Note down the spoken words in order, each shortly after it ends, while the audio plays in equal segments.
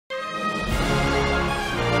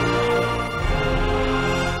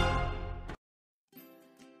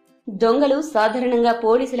దొంగలు సాధారణంగా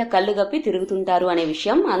పోలీసుల కళ్లుగప్పి తిరుగుతుంటారు అనే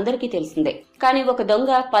విషయం అందరికీ తెలిసిందే. కానీ ఒక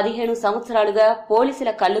దొంగ 15 సంవత్సరాలుగా పోలీసుల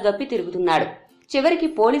కళ్లుగప్పి తిరుగుతున్నాడు. చివరికి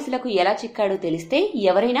పోలీసులకు ఎలా చిక్కాడో తెలిస్తే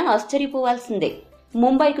ఎవరైనా ఆశ్చర్యపోవాల్సిందే.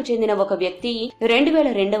 ముంబైకు చెందిన ఒక వ్యక్తి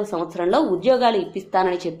 2002వ సంవత్సరంలో ఉద్యోగాలు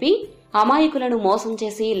ఇప్పిస్తానని చెప్పి అమాయకులను మోసం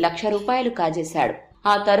చేసి ₹1,00,000 కాజేశాడు.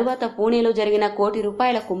 ఆ తరువాత పూణేలో జరిగిన ₹1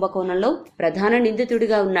 కోటి కుంభకోణంలో ప్రధాన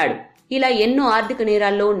నిందితుడిగా ఉన్నాడు. ఇలా ఎన్నో ఆర్థిక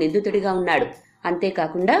నేరాల్లో నిందితుడిగా ఉన్నాడు.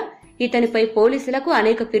 అంతేకాకుండా ఇతనిపై పోలీసులకు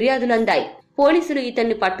అనేక ఫిర్యాదులు అందాయి. పోలీసులు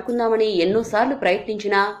ఇతన్ని పట్టుకుందామని ఎన్నోసార్లు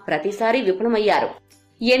ప్రయత్నించినా ప్రతిసారి విఫలమయ్యారు.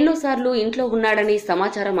 ఎన్నోసార్లు ఇంట్లో ఉన్నాడని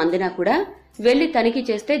సమాచారం అందినా కూడా వెళ్లి తనిఖీ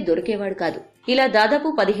చేస్తే దొరికేవాడు కాదు. ఇలా దాదాపు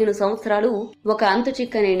 15 సంవత్సరాలు ఒక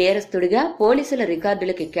అంతుచిక్కని నేరస్తుడిగా పోలీసుల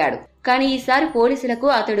రికార్డులకెక్కాడు. కానీ ఈసారి పోలీసులకు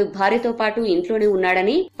అతడు భార్యతో పాటు ఇంట్లోనే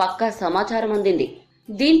ఉన్నాడని పక్కా సమాచారం అందింది.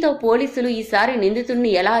 దీంతో పోలీసులు ఈసారి నిందితుడిని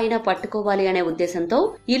ఎలా అయినా పట్టుకోవాలి అనే ఉద్దేశంతో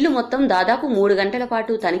ఇల్లు మొత్తం దాదాపు 3 గంటల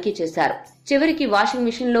పాటు తనిఖీ చేశారు. చివరికి వాషింగ్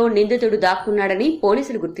మిషన్ లో నిందితుడు దాక్కున్నాడని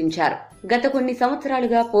పోలీసులు గుర్తించారు. గత కొన్ని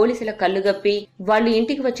సంవత్సరాలుగా పోలీసుల కళ్లుగప్పి వాళ్లు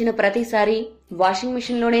ఇంటికి వచ్చిన ప్రతిసారి వాషింగ్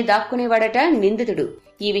మిషన్ లోనే దాక్కునేవాడట నిందితుడు.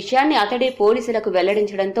 ఈ విషయాన్ని అతడే పోలీసులకు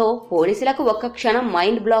వెల్లడించడంతో పోలీసులకు ఒక్క క్షణం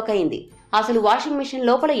మైండ్ బ్లాక్ అయింది. అసలు వాషింగ్ మిషన్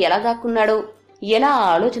లోపల ఎలా దాక్కున్నాడో, ఎలా ఆ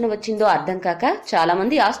ఆలోచన వచ్చిందో అర్థం కాక చాలా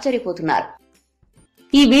మంది ఆశ్చర్యపోతున్నారు.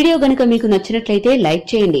 ఈ వీడియో గనుక మీకు నచ్చినట్లయితే లైక్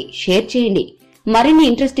చేయండి, షేర్ చేయండి. మరిన్ని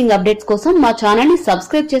ఇంట్రెస్టింగ్ అప్డేట్స్ కోసం మా ఛానల్ ని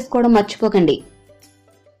సబ్స్క్రైబ్ చేసుకోవడం మర్చిపోకండి.